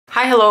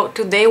Hi, hello!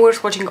 Today we're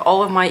swatching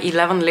all of my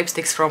 11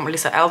 lipsticks from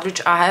Lisa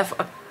Eldridge. I have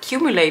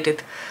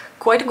accumulated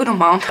quite a good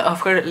amount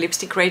of her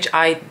lipstick range.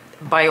 I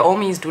by all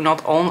means do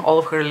not own all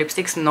of her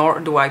lipsticks, nor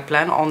do I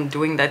plan on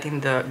doing that in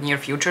the near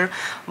future,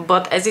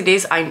 but as it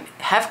is, I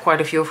have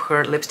quite a few of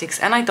her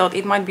lipsticks and I thought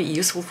it might be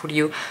useful for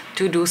you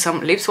to do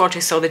some lip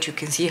swatches so that you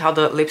can see how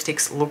the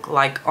lipsticks look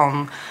like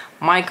on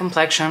my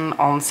complexion,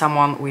 on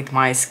someone with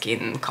my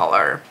skin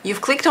color.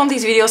 You've clicked on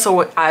this video,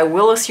 so I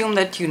will assume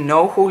that you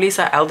know who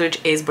Lisa Eldridge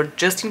is, but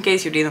just in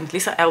case you didn't,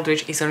 Lisa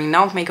Eldridge is a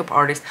renowned makeup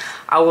artist.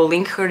 I will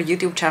link her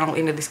YouTube channel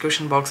in the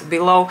description box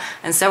below,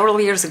 and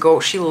several years ago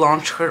she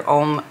launched her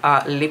own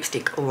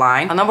lipstick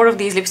line. A number of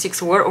these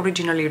lipsticks were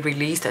originally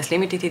released as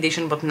limited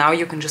edition, but now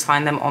you can just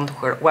find them on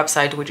her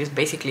website, which is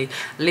basically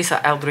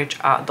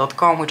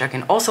lisaeldridge.com, which I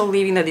can also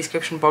leave in the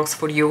description box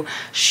for you.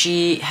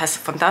 She has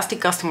fantastic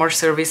customer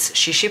service.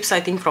 She ships, I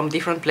think, from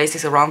different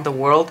places around the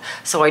world,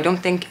 so I don't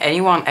think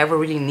anyone ever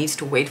really needs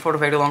to wait for a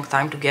very long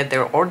time to get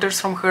their orders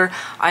from her.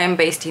 I am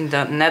based in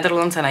the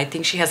Netherlands and I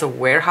think she has a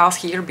warehouse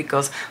here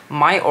because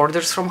my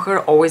orders from her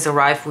always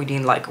arrive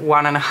within like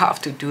 1.5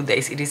 to 2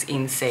 days. It is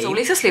insane. So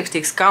Lisa's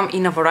lipsticks come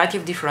in a variety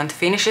of different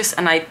finishes,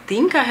 and I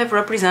think I have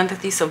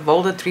representatives of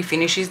all the 3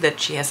 finishes that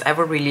she has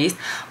ever released,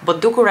 but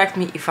do correct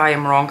me if I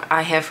am wrong.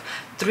 I have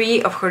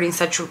 3 of her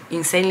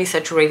insanely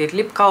saturated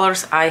lip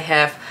colors, I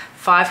have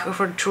 5 of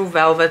her true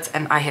velvets,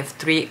 and I have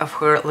 3 of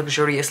her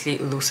luxuriously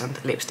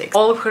lucent lipsticks.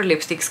 All of her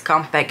lipsticks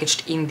come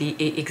packaged in the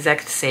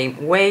exact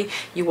same way.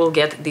 You will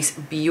get this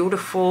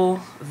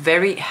beautiful,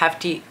 very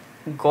hefty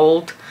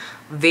gold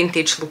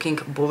vintage looking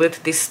bullet.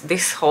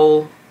 This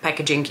whole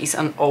packaging is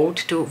an ode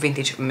to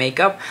vintage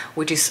makeup,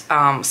 which is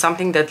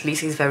something that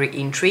Lisa is very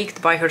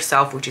intrigued by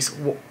herself, which is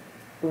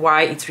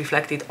why it's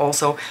reflected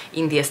also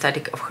in the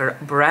aesthetic of her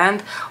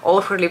brand. All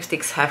of her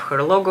lipsticks have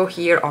her logo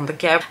here on the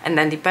cap, and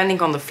then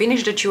depending on the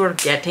finish that you are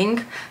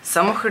getting,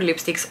 some of her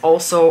lipsticks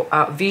also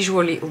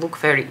visually look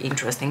very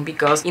interesting,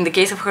 because in the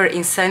case of her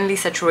insanely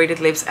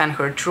saturated lips and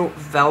her true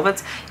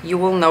velvets, you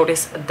will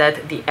notice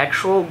that the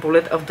actual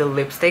bullet of the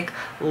lipstick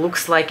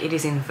looks like it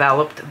is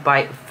enveloped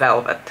by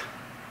velvet.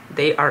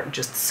 They are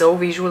just so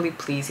visually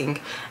pleasing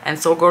and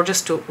so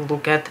gorgeous to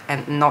look at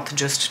and not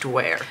just to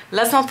wear.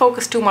 Let's not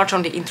focus too much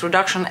on the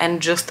introduction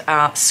and just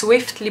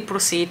swiftly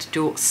proceed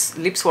to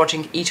lip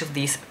swatching each of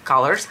these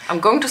colors. I'm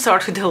going to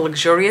start with the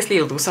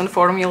luxuriously lucent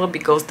formula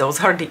because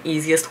those are the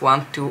easiest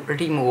one to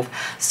remove.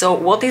 So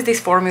what is this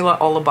formula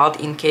all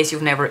about in case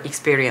you've never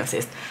experienced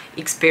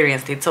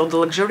it? So the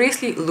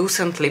luxuriously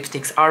lucent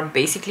lipsticks are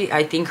basically,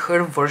 I think,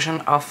 her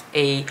version of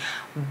a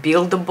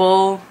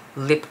buildable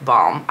lip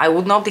balm. I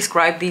would not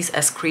describe these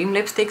as cream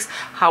lipsticks,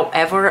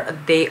 however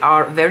they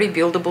are very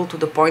buildable to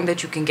the point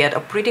that you can get a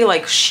pretty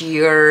like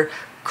sheer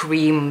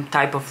cream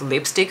type of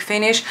lipstick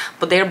finish,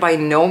 but they're by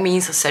no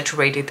means a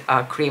saturated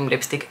cream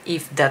lipstick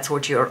if that's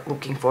what you're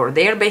looking for.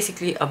 They are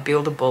basically a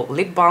buildable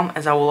lip balm,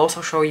 as I will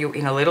also show you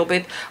in a little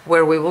bit,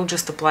 where we will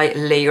just apply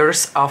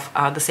layers of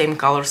the same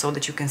color so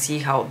that you can see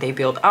how they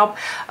build up.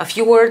 A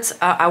few words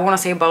I want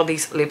to say about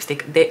these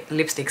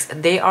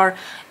lipsticks. They are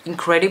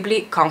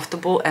incredibly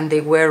comfortable and they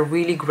wear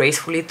really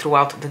gracefully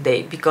throughout the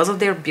day. Because of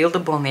their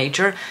buildable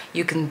nature,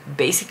 you can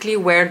basically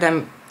wear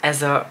them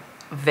as a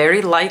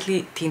very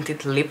lightly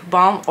tinted lip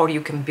balm, or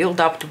you can build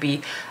up to be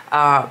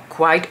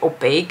quite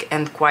opaque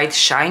and quite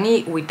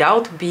shiny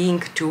without being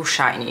too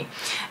shiny.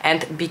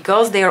 And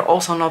because they are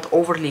also not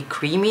overly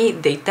creamy,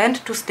 they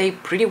tend to stay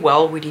pretty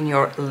well within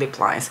your lip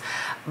lines.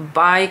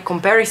 By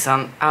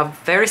comparison, a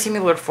very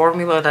similar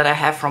formula that I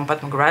have from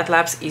Pat McGrath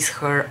Labs is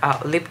her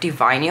lip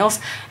divinyls,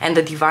 and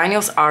the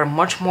divinyls are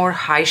much more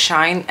high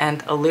shine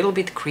and a little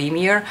bit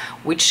creamier,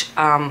 which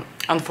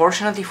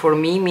unfortunately for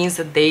me means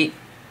that they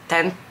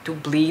tend to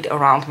bleed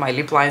around my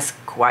lip lines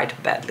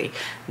quite badly.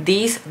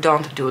 These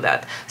don't do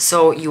that.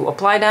 So you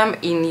apply them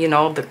in, you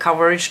know, the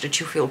coverage that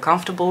you feel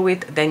comfortable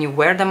with, then you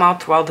wear them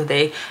out throughout the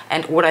day,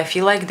 and what I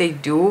feel like they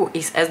do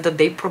is as the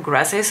day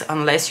progresses,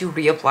 unless you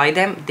reapply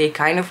them, they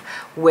kind of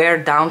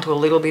wear down to a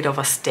little bit of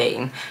a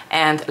stain.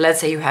 And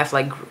let's say you have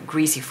like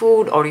greasy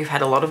food or you've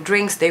had a lot of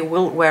drinks, they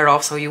will wear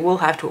off, so you will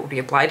have to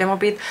reapply them a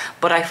bit,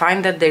 but I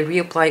find that they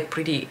reapply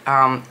pretty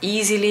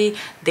easily.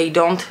 They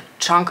don't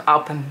chunk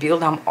up and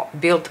build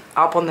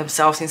up on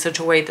themselves in such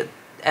a way that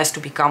as to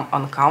become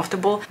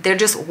uncomfortable. They're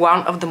just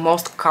one of the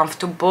most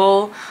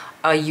comfortable,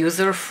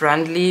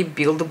 user-friendly,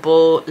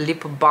 buildable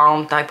lip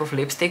balm type of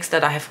lipsticks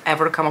that I have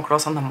ever come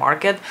across on the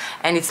market,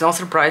 and it's no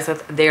surprise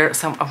that they're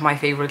some of my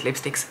favorite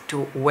lipsticks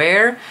to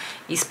wear,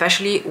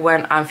 especially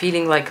when I'm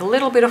feeling like a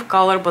little bit of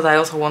color, but I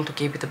also want to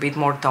keep it a bit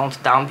more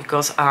toned down,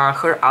 because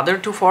her other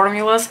 2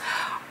 formulas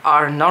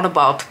are not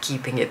about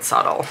keeping it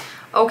subtle.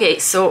 Okay,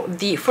 so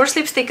the first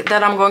lipstick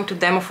that I'm going to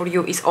demo for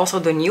you is also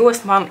the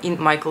newest one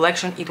in my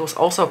collection. It was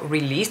also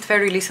released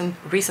very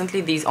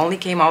recently. These only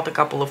came out a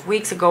couple of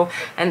weeks ago,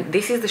 and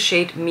this is the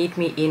shade Meet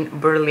Me in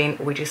Berlin,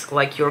 which is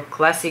like your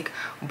classic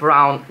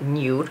brown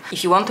nude.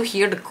 If you want to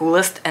hear the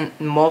coolest and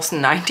most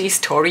 90s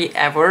story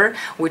ever,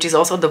 which is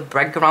also the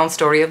background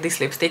story of this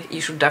lipstick, you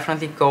should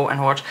definitely go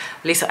and watch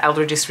Lisa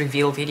Eldridge's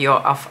reveal video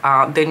of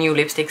the new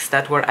lipsticks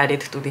that were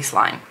added to this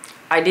line.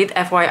 I did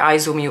FYI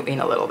zoom you in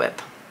a little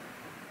bit.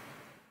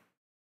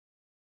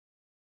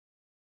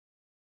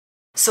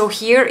 So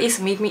here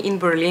is Meet Me in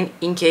Berlin.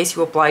 In case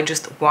you apply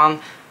just one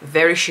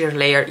very sheer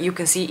layer, you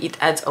can see it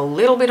adds a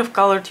little bit of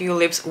color to your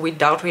lips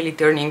without really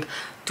turning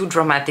too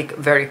dramatic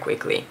very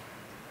quickly.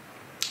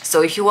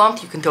 So if you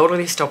want, you can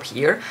totally stop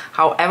here.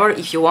 However,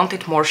 if you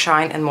wanted more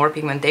shine and more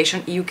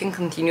pigmentation, you can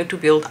continue to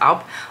build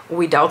up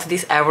without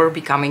this ever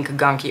becoming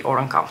gunky or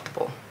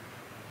uncomfortable.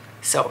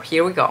 So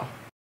here we go.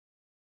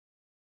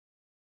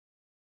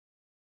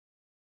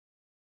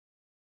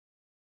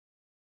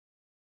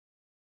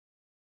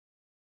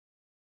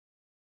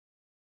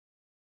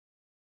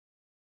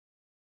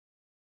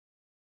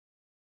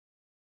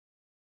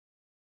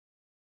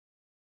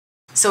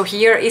 So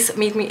here is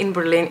Meet Me in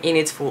Berlin in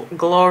its full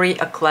glory,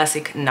 a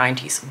classic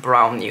 90s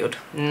brown nude.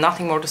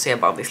 Nothing more to say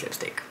about this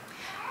lipstick.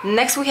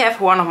 Next we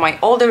have one of my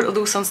older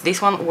Lucents.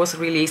 This one was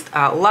released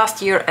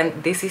last year,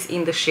 and this is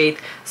in the shade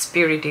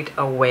Spirited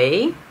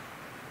Away,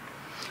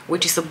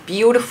 which is a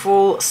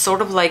beautiful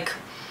sort of like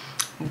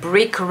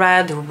brick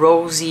red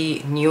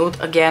rosy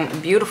nude. Again,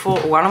 beautiful,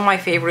 one of my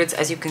favorites.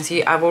 As you can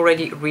see, I've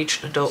already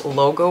reached the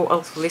logo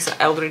of Lisa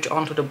Eldridge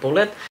onto the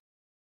bullet.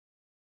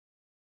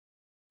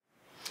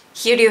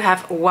 Here you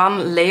have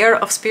one layer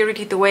of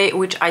Spirited Away,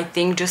 which I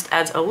think just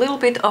adds a little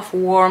bit of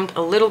warmth,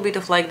 a little bit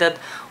of like that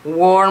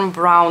warm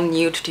brown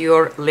nude to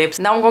your lips.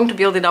 Now I'm going to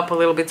build it up a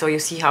little bit so you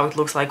see how it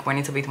looks like when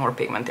it's a bit more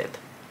pigmented.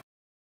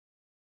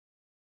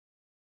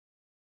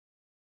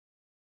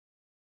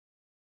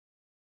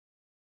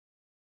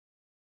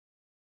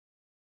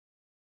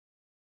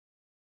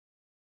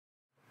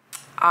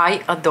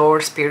 I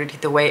adore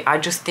Spirited Away. I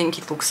just think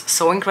it looks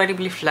so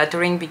incredibly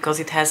flattering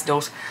because it has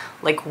those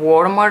like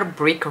warmer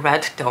brick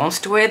red tones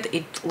to it.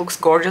 It looks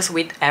gorgeous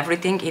with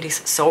everything. It is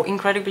so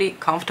incredibly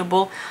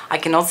comfortable. I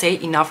cannot say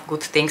enough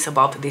good things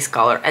about this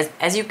color.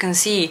 As you can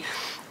see,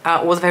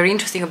 what's very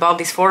interesting about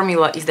this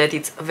formula is that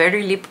it's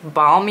very lip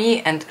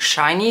balmy and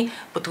shiny,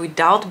 but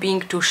without being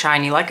too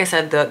shiny. Like I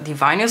said, the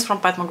Diviners from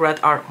Pat McGrath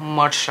are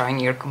much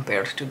shinier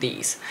compared to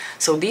these.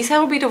 So these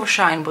have a bit of a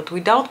shine, but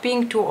without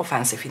being too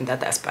offensive in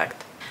that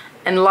aspect.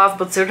 And last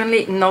but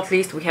certainly not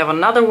least, we have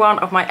another one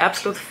of my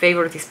absolute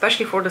favorites,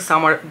 especially for the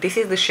summer. This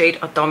is the shade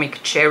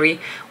Atomic Cherry,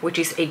 which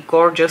is a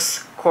gorgeous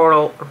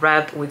coral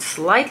red with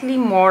slightly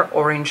more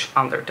orange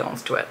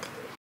undertones to it.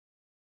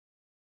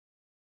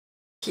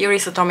 Here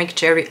is Atomic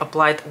Cherry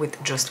applied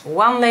with just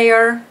one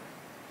layer.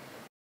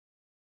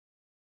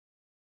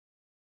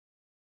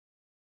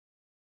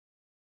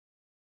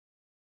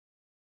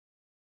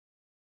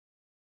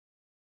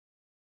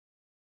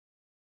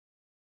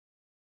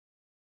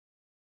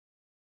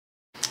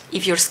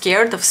 If you're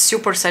scared of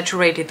super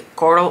saturated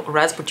coral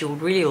reds but you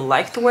would really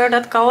like to wear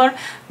that color,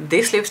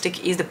 this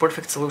lipstick is the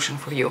perfect solution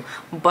for you.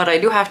 But I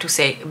do have to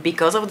say,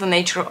 because of the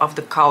nature of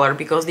the color,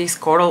 because these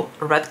coral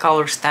red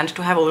colors tend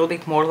to have a little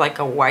bit more like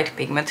a white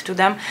pigment to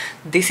them,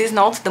 this is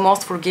not the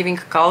most forgiving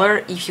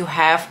color if you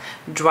have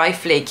dry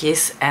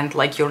flakies and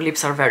like your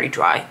lips are very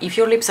dry. If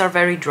your lips are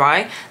very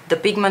dry, the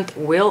pigment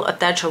will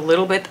attach a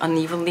little bit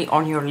unevenly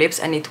on your lips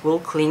and it will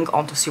cling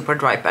onto super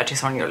dry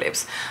patches on your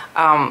lips.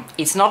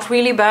 It's not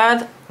really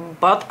bad,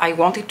 but I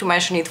wanted to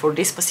mention it for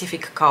this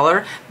specific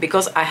color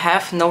because I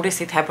have noticed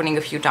it happening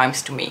a few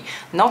times to me.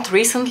 Not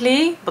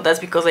recently, but that's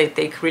because I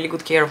take really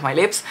good care of my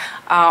lips,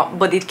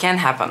 but it can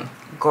happen.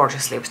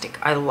 Gorgeous lipstick.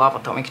 I love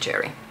Atomic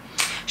Cherry.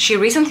 She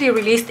recently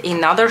released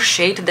another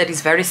shade that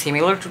is very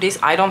similar to this.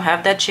 I don't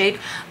have that shade.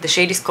 The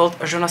shade is called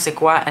Je ne sais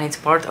quoi and it's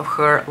part of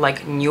her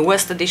like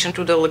newest addition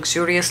to the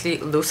luxuriously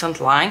lucent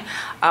line.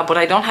 But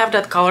I don't have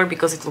that color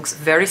because it looks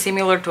very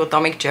similar to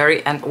Atomic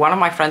Cherry, and one of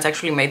my friends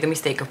actually made the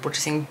mistake of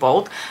purchasing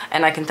both,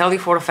 and I can tell you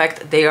for a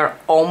fact they are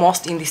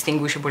almost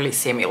indistinguishably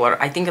similar.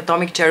 I think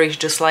Atomic Cherry is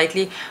just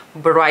slightly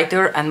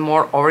brighter and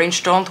more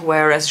orange toned,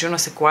 whereas Je ne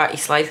sais quoi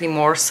is slightly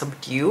more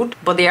subdued,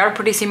 but they are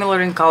pretty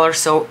similar in color.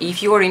 So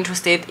if you are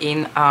interested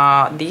in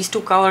these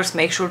two colors,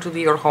 make sure to do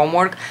your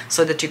homework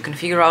so that you can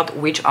figure out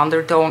which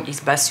undertone is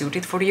best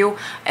suited for you,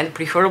 and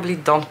preferably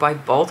don't buy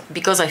both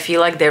because I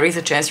feel like there is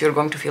a chance you're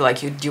going to feel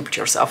like you duped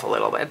yourself a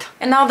little bit.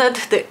 And now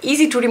that the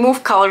easy to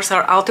remove colors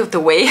are out of the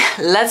way,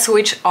 let's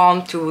switch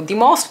on to the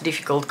most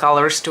difficult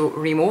colors to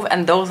remove,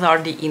 and those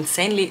are the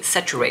insanely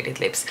saturated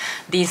lips.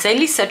 The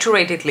insanely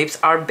saturated lips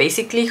are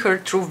basically her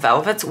true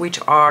velvets, which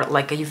are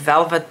like a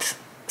velvet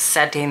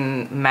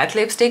satin matte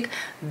lipstick.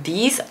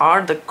 These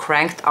are the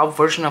cranked up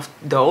version of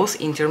those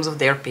in terms of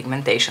their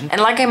pigmentation.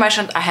 And like I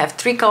mentioned, I have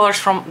 3 colors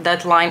from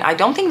that line. I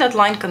don't think that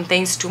line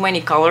contains too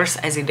many colors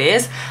as it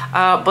is,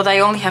 but I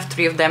only have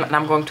 3 of them and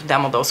I'm going to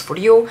demo those for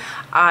you.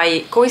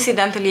 I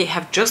coincidentally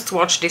have just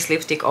swatched this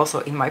lipstick also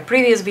in my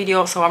previous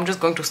video, so I'm just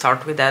going to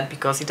start with that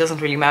because it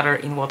doesn't really matter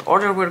in what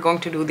order we're going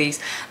to do these.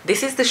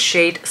 This is the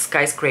shade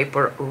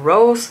Skyscraper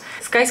Rose.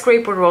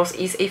 Skyscraper Rose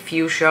is a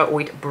fuchsia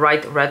with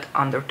bright red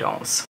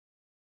undertones.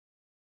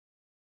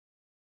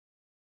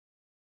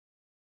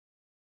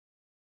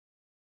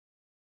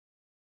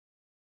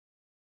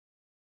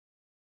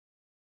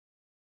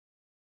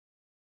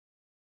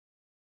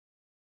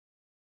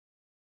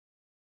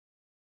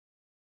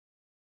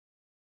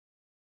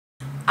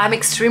 I'm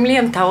extremely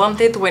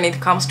untalented when it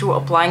comes to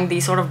applying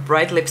these sort of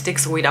bright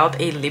lipsticks without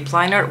a lip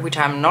liner, which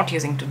I'm not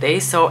using today,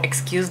 so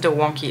excuse the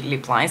wonky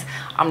lip lines.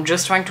 I'm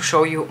just trying to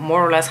show you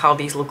more or less how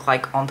these look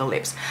like on the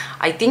lips.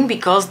 I think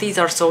because these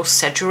are so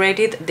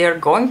saturated, they're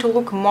going to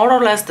look more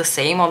or less the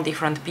same on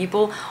different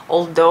people,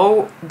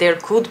 although there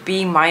could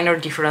be minor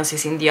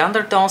differences in the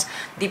undertones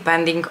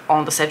depending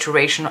on the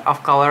saturation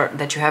of color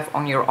that you have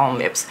on your own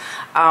lips.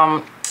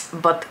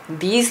 But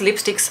these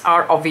lipsticks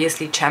are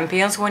obviously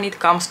champions when it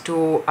comes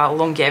to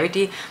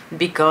longevity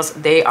because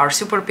they are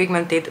super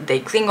pigmented,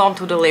 they cling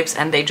onto the lips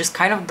and they just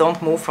kind of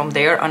don't move from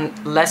there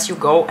unless you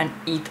go and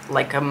eat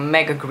like a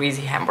mega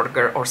greasy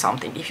hamburger or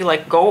something. If you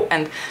like go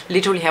and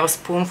literally have a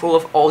spoonful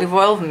of olive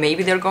oil,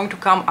 maybe they're going to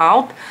come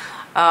out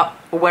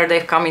where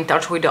they've come in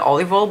touch with the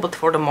olive oil, but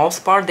for the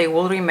most part they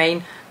will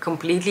remain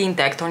completely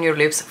intact on your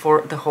lips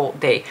for the whole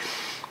day.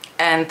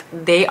 And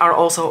they are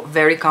also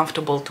very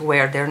comfortable to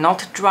wear. They're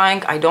not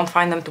drying. I don't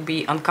find them to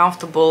be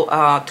uncomfortable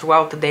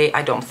throughout the day.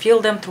 I don't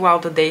feel them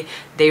throughout the day.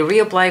 They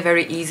reapply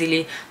very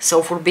easily.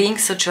 So for being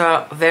such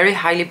a very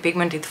highly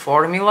pigmented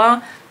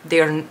formula,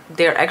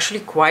 they're actually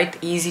quite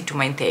easy to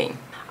maintain.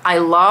 I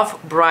love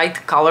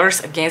bright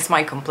colors against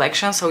my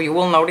complexion, so you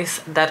will notice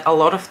that a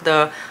lot of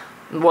the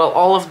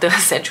all of the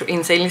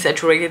insanely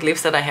saturated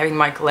lips that I have in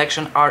my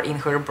collection are in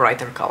her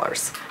brighter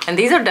colors. And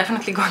these are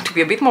definitely going to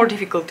be a bit more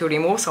difficult to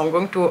remove, so I'm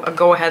going to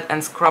go ahead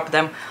and scrub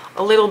them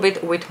a little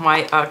bit with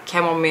my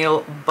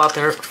chamomile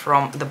butter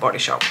from the Body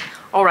Shop.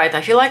 Alright,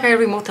 I feel like I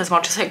removed as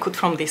much as I could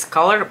from this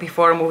color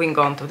before moving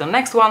on to the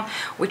next one,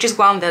 which is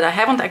one that I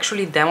haven't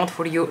actually demoed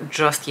for you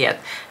just yet.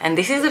 And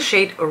this is the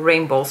shade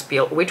Rainbow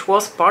Spill, which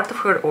was part of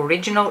her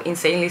original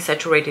insanely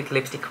saturated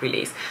lipstick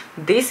release.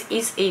 This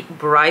is a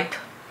bright,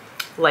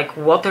 like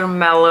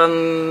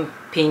watermelon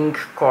pink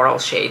coral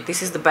shade.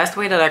 This is the best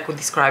way that I could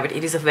describe it.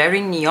 It is a very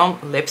neon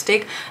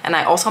lipstick, and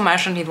I also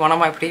mentioned in one of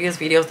my previous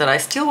videos that I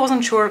still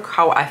wasn't sure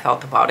how I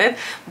felt about it,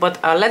 but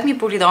let me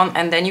put it on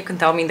and then you can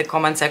tell me in the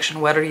comment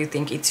section whether you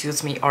think it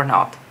suits me or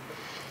not.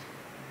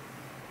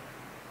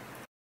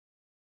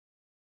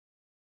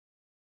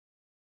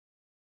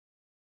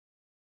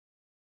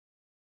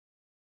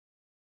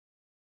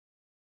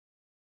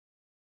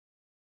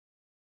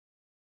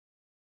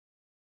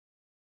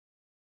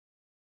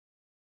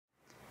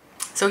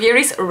 So here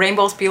is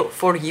Rainbow Spill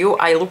for you.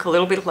 I look a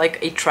little bit like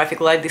a traffic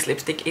light. This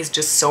lipstick is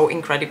just so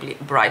incredibly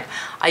bright.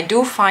 I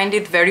do find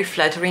it very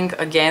flattering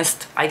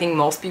against, I think,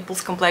 most people's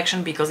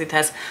complexion because it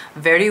has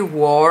very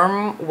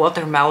warm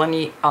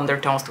watermelony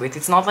undertones to it.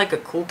 It's not like a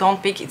cool tone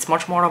pink, it's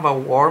much more of a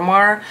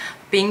warmer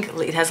pink.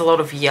 It has a lot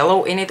of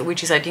yellow in it,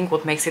 which is I think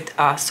what makes it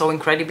so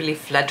incredibly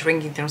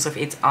flattering in terms of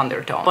its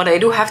undertone. But I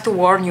do have to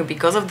warn you,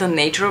 because of the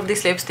nature of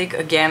this lipstick,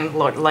 again,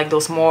 like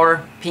those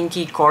more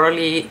pinky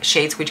corally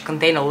shades which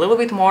contain a little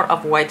bit more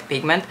of white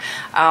pigment,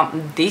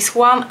 this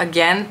one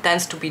again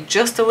tends to be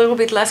just a little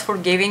bit less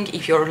forgiving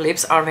if your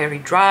lips are very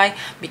dry,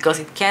 because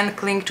it can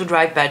cling to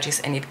dry patches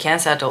and it can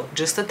settle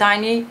just a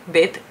tiny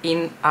bit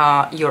in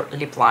your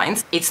lip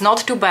lines. It's not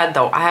too bad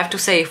though, I have to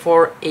say,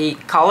 for a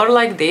color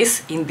like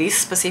this in this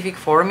specific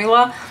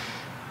formula.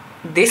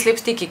 This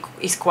lipstick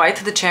is quite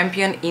the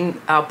champion in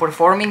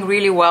performing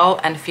really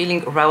well and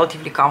feeling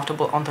relatively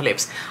comfortable on the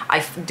lips.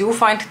 I do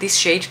find this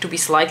shade to be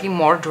slightly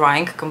more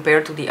drying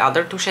compared to the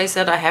other two shades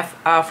that I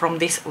have from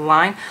this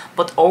line,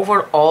 but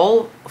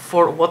overall,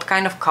 for what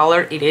kind of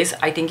color it is,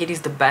 I think it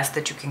is the best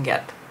that you can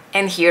get.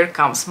 And here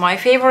comes my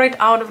favorite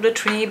out of the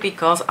three,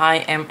 because I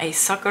am a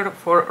sucker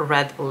for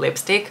red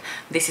lipstick.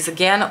 This is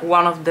again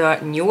one of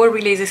the newer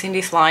releases in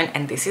this line,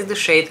 and this is the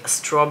shade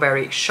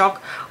Strawberry Shock,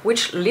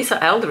 which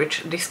Lisa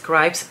Eldridge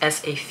describes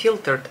as a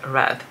filtered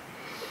red.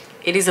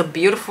 It is a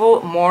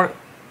beautiful, more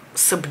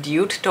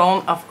subdued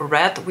tone of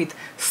red with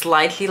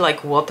slightly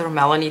like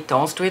watermelony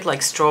tones to it,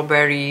 like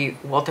strawberry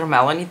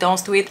watermelony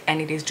tones to it, and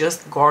it is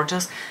just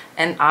gorgeous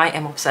and I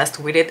am obsessed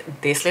with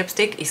it. This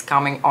lipstick is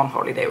coming on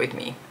holiday with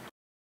me.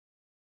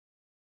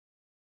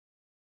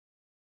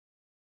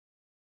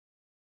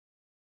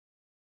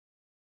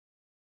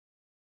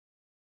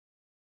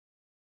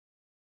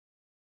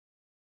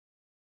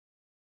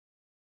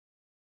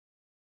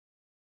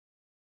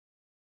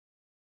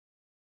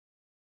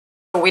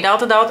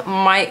 Without a doubt,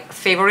 my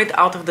favorite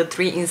out of the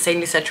three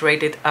insanely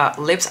saturated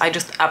lips. I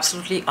just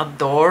absolutely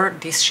adore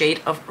this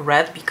shade of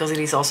red because it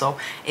is also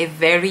a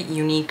very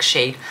unique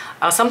shade.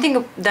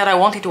 Something that I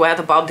wanted to add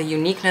about the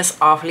uniqueness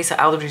of Lisa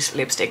Eldridge's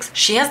lipsticks.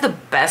 She has the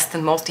best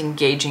and most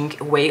engaging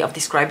way of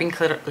describing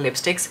her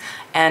lipsticks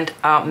and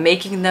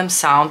making them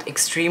sound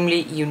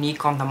extremely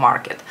unique on the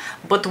market.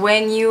 But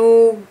when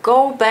you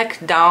go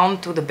back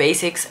down to the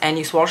basics and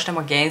you swatch them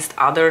against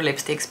other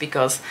lipsticks,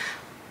 because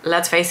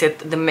let's face it,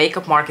 the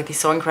makeup market is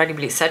so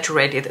incredibly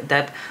saturated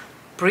that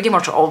pretty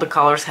much all the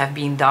colors have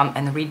been done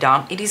and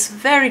redone. It is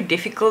very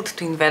difficult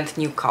to invent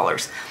new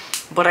colors.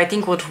 But I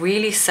think what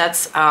really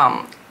sets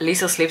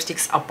Lisa's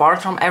lipsticks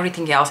apart from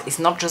everything else is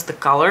not just the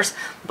colors,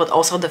 but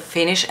also the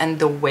finish and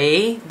the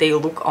way they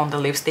look on the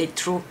lips. They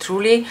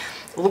truly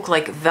look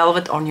like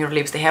velvet on your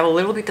lips. They have a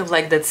little bit of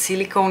like that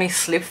silicone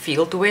slip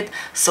feel to it,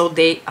 so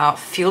they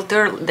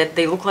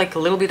they look like a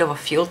little bit of a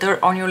filter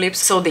on your lips,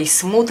 so they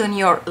smoothen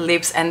your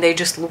lips and they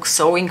just look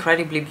so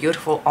incredibly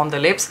beautiful on the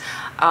lips,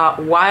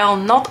 while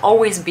not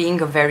always being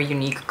a very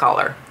unique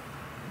color.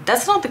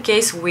 That's not the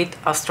case with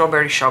a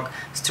Strawberry Shock.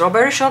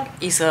 Strawberry Shock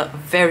is a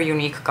very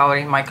unique color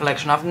in my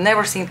collection. I've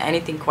never seen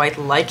anything quite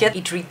like it.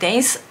 It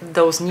retains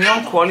those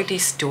neon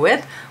qualities to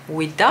it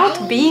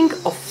without being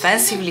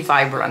offensively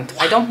vibrant.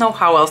 I don't know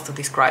how else to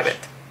describe it.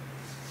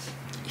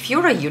 If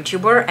you're a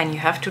YouTuber and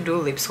you have to do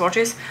lip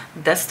swatches,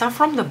 that stuff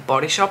from the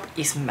Body Shop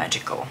is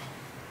magical.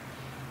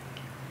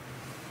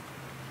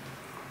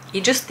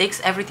 It just takes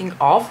everything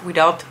off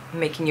without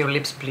making your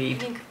lips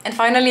bleed. And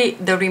finally,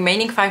 the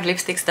remaining 5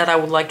 lipsticks that I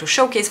would like to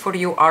showcase for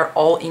you are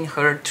all in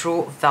her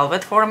True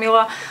Velvet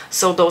formula.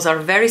 So those are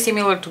very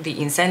similar to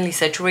the insanely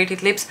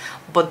saturated lips,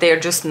 but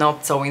they're just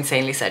not so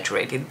insanely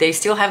saturated. They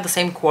still have the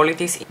same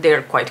qualities.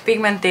 They're quite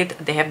pigmented,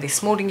 they have this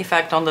smoothing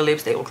effect on the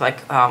lips, they look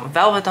like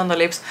velvet on the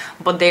lips,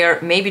 but they're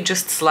maybe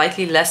just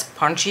slightly less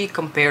punchy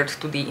compared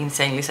to the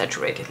insanely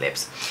saturated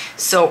lips.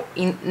 So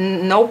in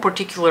no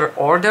particular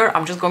order,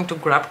 I'm just going to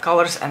grab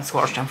colors and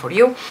swatch them for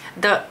you.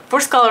 The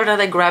first color that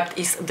I grabbed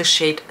is the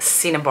shade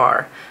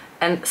Cinnabar.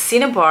 And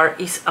Cinnabar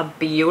is a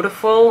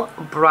beautiful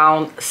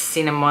brown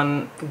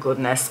cinnamon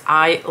goodness.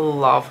 I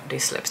love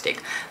this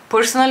lipstick.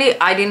 Personally,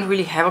 I didn't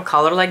really have a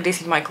color like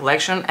this in my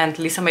collection, and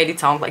Lisa made it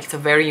sound like it's a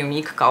very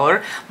unique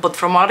color. But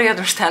from what I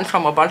understand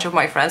from a bunch of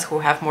my friends who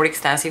have more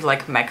extensive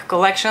like MAC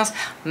collections,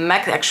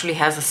 MAC actually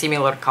has a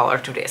similar color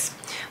to this.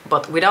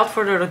 But without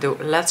further ado,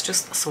 let's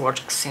just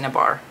swatch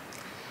Cinnabar.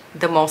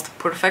 The most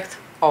perfect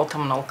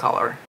autumnal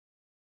color.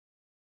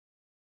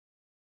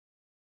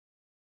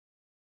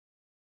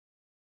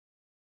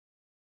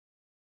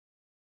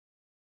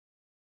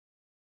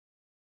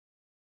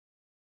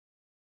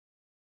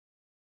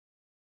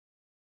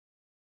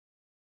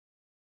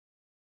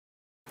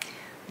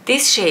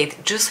 This shade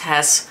just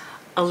has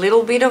a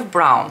little bit of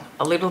brown,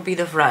 a little bit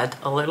of red,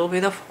 a little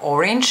bit of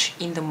orange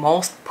in the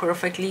most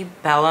perfectly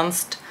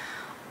balanced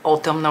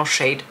autumnal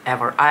shade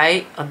ever.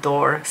 I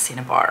adore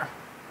Cinnabar.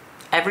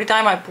 Every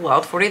time I pull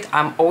out for it,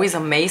 I'm always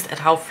amazed at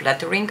how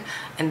flattering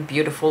and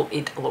beautiful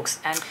it looks.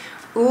 And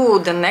ooh,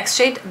 the next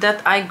shade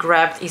that I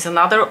grabbed is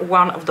another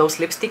one of those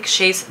lipstick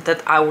shades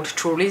that I would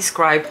truly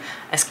describe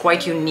as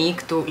quite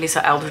unique to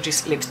Lisa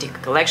Eldridge's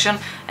lipstick collection,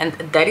 and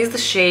that is the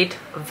shade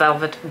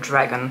Velvet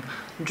Dragon.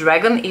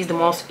 Dragon is the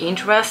most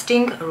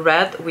interesting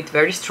red with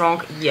very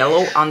strong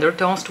yellow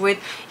undertones to it.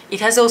 It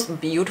has those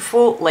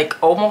beautiful, like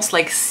almost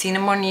like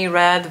cinnamony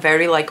red,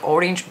 very like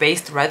orange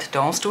based red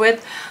tones to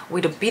it,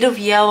 with a bit of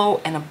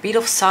yellow and a bit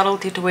of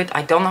subtlety to it.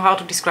 I don't know how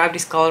to describe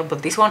this color,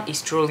 but this one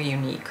is truly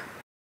unique.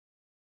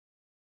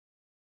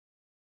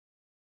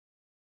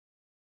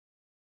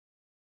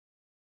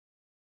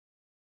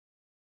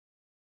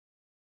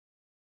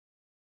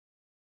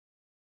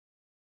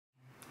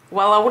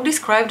 While I would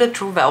describe the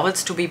True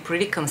Velvets to be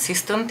pretty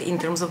consistent in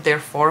terms of their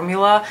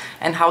formula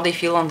and how they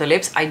feel on the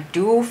lips, I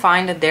do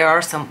find that there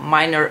are some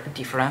minor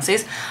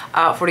differences.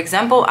 For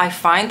example, I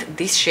find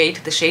this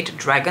shade, the shade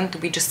Dragon, to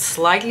be just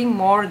slightly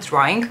more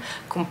drying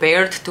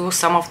compared to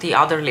some of the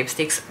other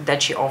lipsticks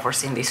that she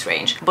offers in this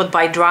range. But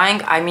by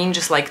drying, I mean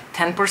just like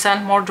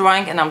 10% more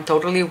drying, and I'm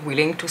totally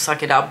willing to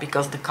suck it up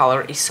because the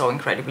color is so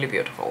incredibly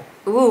beautiful.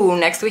 Ooh,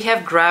 next we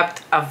have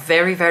grabbed a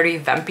very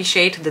vampy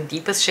shade, the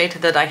deepest shade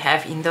that I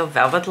have in the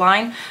Velvet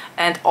line,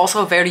 and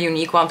also a very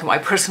unique one to my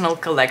personal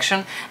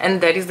collection, and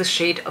that is the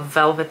shade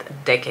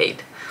Velvet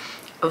Decade.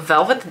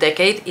 Velvet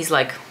Decade is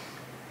like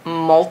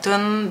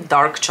molten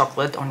dark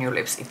chocolate on your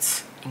lips.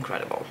 It's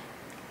incredible.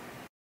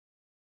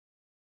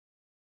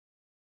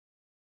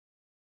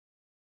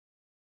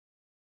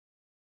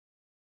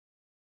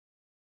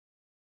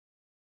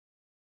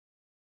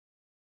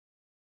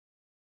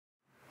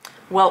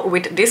 Well,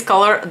 with this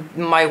color,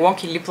 my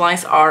wonky lip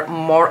lines are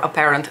more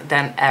apparent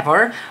than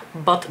ever,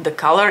 but the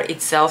color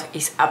itself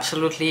is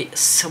absolutely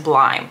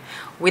sublime.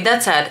 With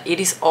that said, it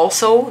is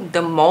also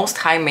the most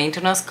high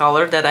maintenance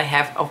color that I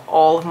have of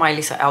all of my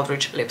Lisa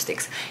Eldridge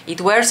lipsticks.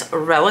 It wears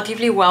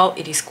relatively well,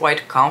 it is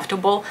quite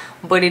comfortable,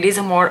 but it is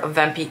a more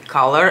vampy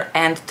color,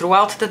 and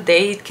throughout the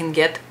day it can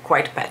get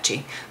quite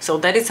patchy. So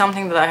that is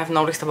something that I have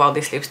noticed about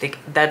this lipstick,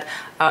 that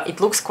it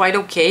looks quite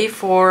okay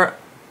for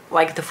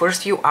like the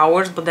first few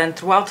hours, but then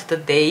throughout the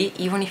day,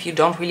 even if you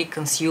don't really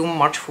consume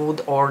much food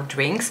or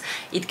drinks,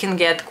 it can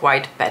get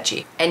quite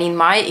patchy. And in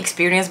my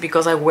experience,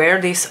 because I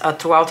wear this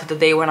throughout the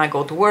day when I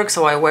go to work,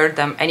 so I wear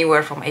them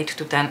anywhere from 8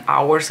 to 10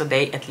 hours a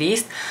day at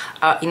least,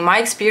 in my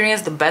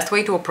experience, the best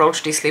way to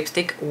approach this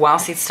lipstick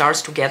once it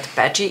starts to get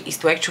patchy is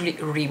to actually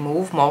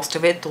remove most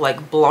of it, to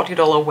like blot it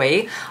all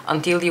away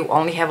until you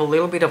only have a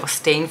little bit of a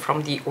stain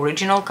from the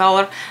original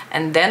color,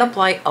 and then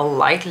apply a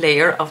light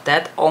layer of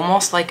that,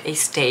 almost like a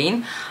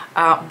stain.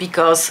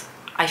 Because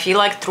I feel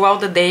like throughout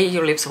the day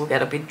your lips will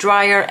get a bit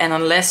drier, and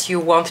unless you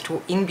want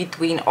to in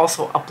between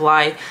also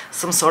apply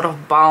some sort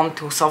of balm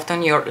to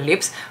soften your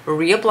lips,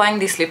 reapplying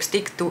this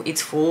lipstick to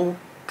its full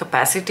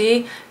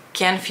capacity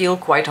can feel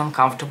quite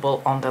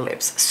uncomfortable on the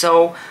lips.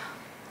 So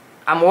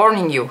I'm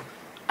warning you.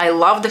 I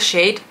love the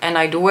shade and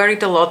I do wear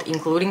it a lot,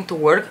 including to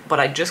work,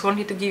 but I just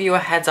wanted to give you a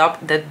heads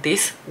up that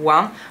this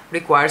one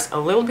requires a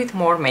little bit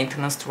more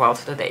maintenance throughout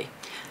the day.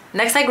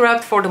 Next, I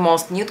grabbed for the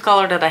most nude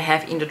color that I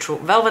have in the True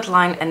Velvet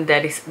line, and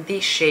that is the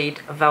shade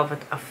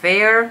Velvet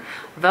Affair.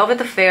 Velvet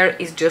Affair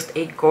is just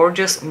a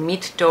gorgeous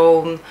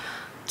mid-tone,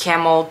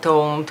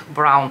 camel-toned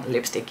brown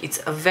lipstick.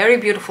 It's very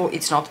beautiful,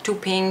 it's not too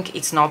pink,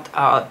 it's not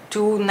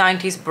too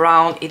 90s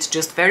brown, it's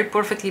just very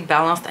perfectly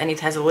balanced, and it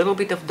has a little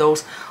bit of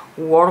those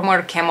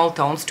warmer camel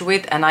tones to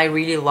it, and I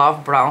really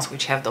love browns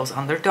which have those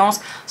undertones,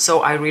 so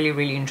I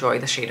really enjoy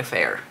the shade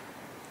Affair.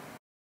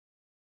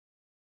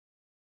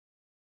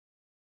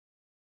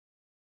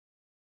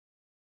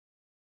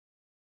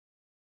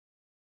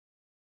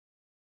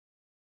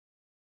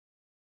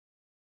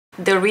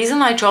 The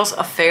reason I chose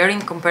Affair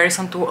in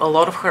comparison to a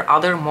lot of her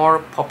other more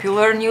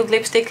popular nude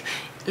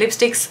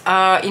lipsticks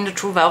in the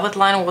True Velvet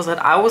line was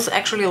that I was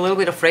actually a little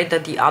bit afraid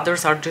that the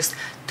others are just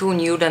too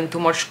nude and too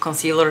much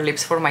concealer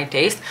lips for my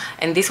taste,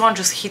 and this one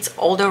just hits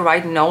all the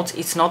right notes.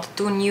 It's not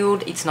too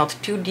nude, it's not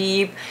too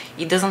deep,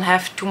 it doesn't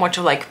have too much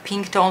of like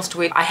pink tones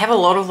to it. I have a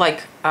lot of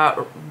like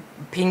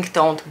pink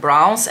toned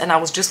browns, and I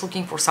was just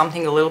looking for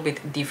something a little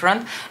bit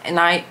different, and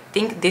I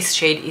think this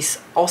shade is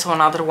also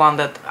another one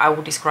that I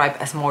would describe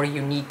as more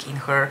unique in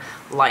her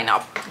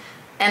lineup.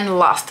 And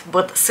last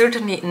but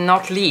certainly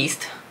not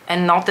least,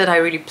 and not that I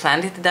really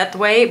planned it that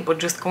way, but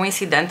just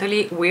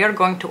coincidentally, we are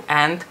going to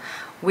end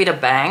with a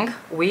bang.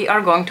 We are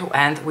going to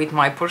end with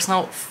my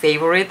personal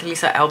favorite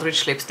Lisa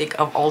Eldridge lipstick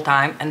of all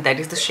time, and that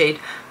is the shade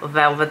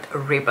Velvet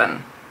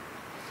Ribbon.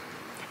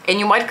 And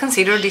you might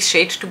consider this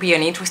shade to be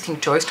an interesting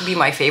choice to be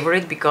my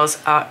favorite, because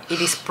it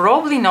is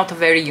probably not a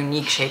very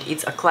unique shade.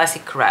 It's a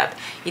classic red.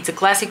 It's a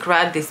classic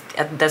red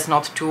that's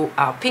not too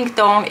pink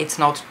tone, it's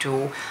not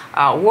too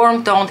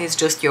warm toned, it's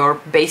just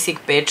your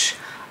basic bitch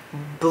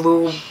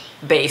blue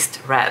based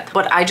red.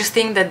 But I just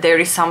think that there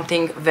is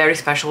something very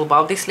special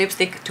about this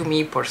lipstick to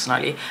me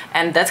personally,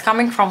 and that's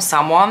coming from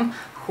someone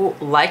who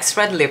likes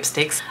red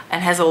lipsticks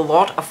and has a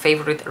lot of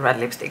favorite red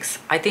lipsticks.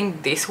 I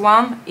think this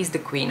one is the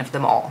queen of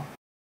them all.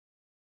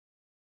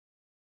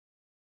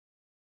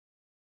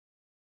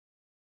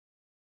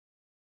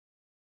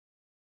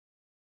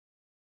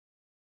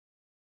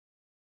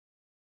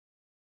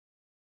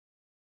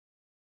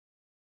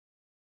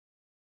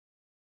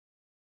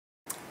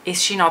 Is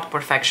she not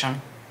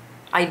perfection?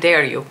 I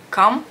dare you,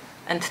 come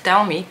and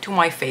tell me to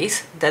my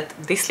face that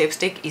this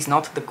lipstick is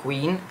not the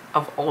queen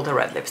of all the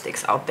red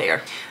lipsticks out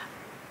there.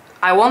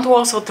 I want to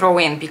also throw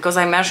in, because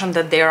I mentioned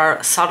that there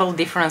are subtle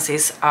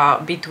differences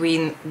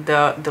between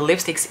the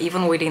lipsticks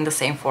even within the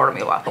same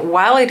formula.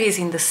 While it is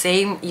in the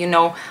same, you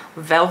know,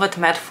 velvet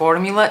matte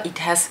formula, it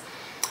has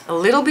a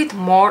little bit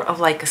more of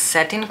like a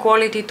satin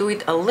quality to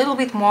it, a little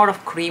bit more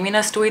of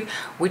creaminess to it,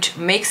 which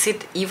makes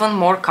it even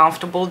more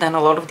comfortable than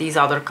a lot of these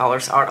other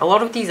colors are. A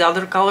lot of these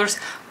other colors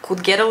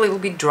could get a little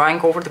bit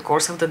drying over the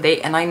course of the day,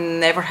 and I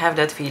never have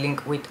that feeling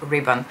with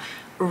Ribbon.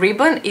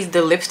 Ribbon is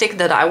the lipstick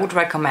that I would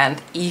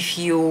recommend if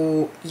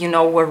you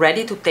know, were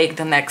ready to take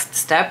the next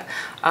step,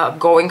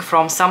 going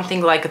from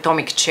something like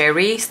Atomic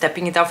Cherry,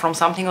 stepping it up from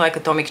something like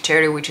Atomic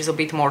Cherry, which is a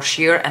bit more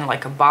sheer and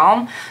like a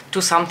balm,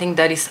 to something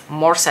that is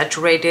more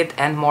saturated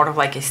and more of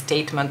like a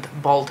statement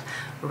bold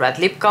red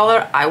lip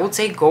color. I would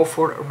say go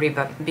for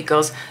Ribbon,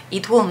 because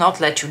it will not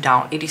let you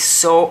down. It is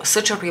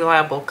such a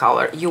reliable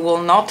color. You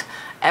will not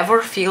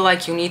ever feel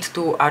like you need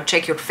to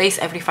check your face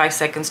every 5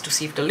 seconds to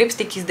see if the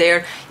lipstick is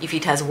there, if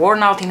it has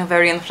worn out in a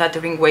very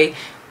unflattering way.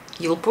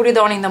 You'll put it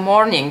on in the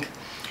morning,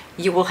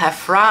 you will have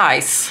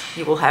fries,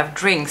 you will have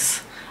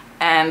drinks,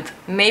 and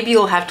maybe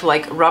you'll have to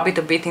like rub it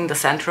a bit in the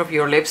center of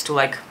your lips to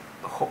like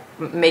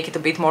make it a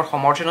bit more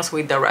homogeneous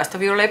with the rest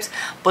of your lips,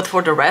 but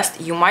for the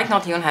rest you might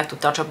not even have to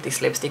touch up this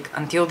lipstick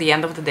until the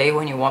end of the day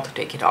when you want to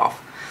take it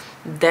off.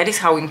 That is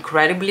how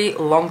incredibly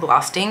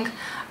long-lasting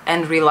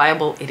and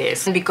reliable it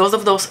is. And because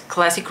of those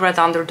classic red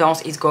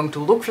undertones, it's going to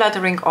look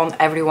flattering on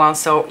everyone,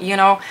 so you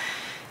know,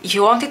 If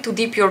you wanted to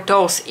dip your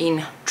toes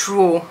in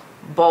true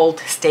bold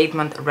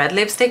statement red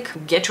lipstick,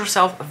 get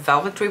yourself a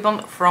velvet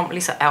ribbon from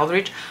Lisa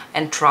Eldridge,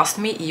 and trust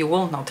me, you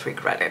will not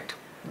regret it.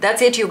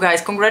 That's it, you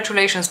guys.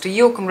 Congratulations to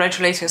you,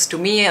 congratulations to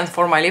me and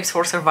for my lips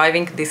for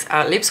surviving this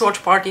lip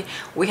swatch party.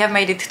 We have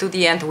made it to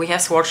the end. We have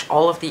swatched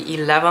all of the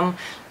 11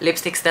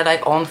 lipsticks that I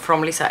own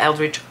from Lisa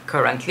Eldridge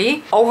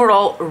currently.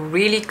 Overall,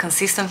 really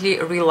consistently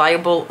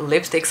reliable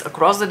lipsticks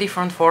across the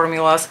different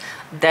formulas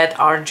that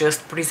are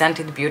just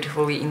presented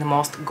beautifully in the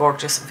most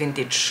gorgeous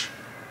vintage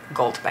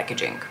gold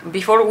packaging.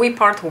 Before we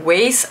part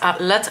ways,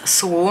 let's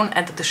swoon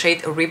at the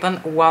shade Ribbon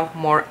one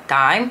more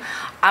time.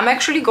 I'm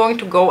actually going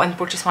to go and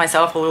purchase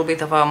myself a little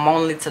bit of a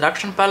Monolith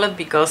Seduction palette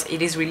because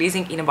it is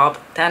releasing in about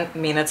 10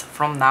 minutes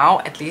from now,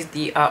 at least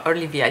the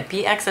early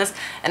VIP access,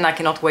 and I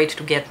cannot wait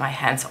to get my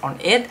hands on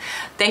it.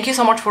 Thank you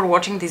so much for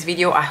watching this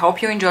video. I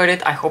hope you enjoyed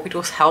it. I hope it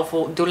was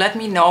helpful. Do let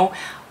me know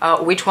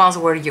which ones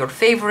were your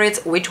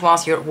favorites, which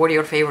ones were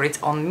your favorites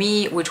on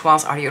me, which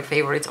ones are your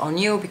favorites on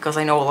you, because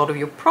I know a lot of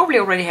you probably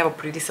already have a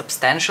pretty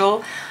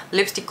substantial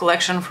lipstick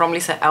collection from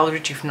Lisa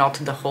Eldridge, if not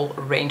the whole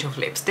range of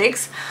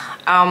lipsticks.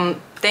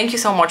 Thank you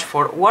so much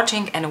for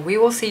watching, and we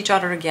will see each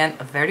other again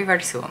very,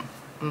 very soon.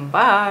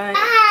 Bye!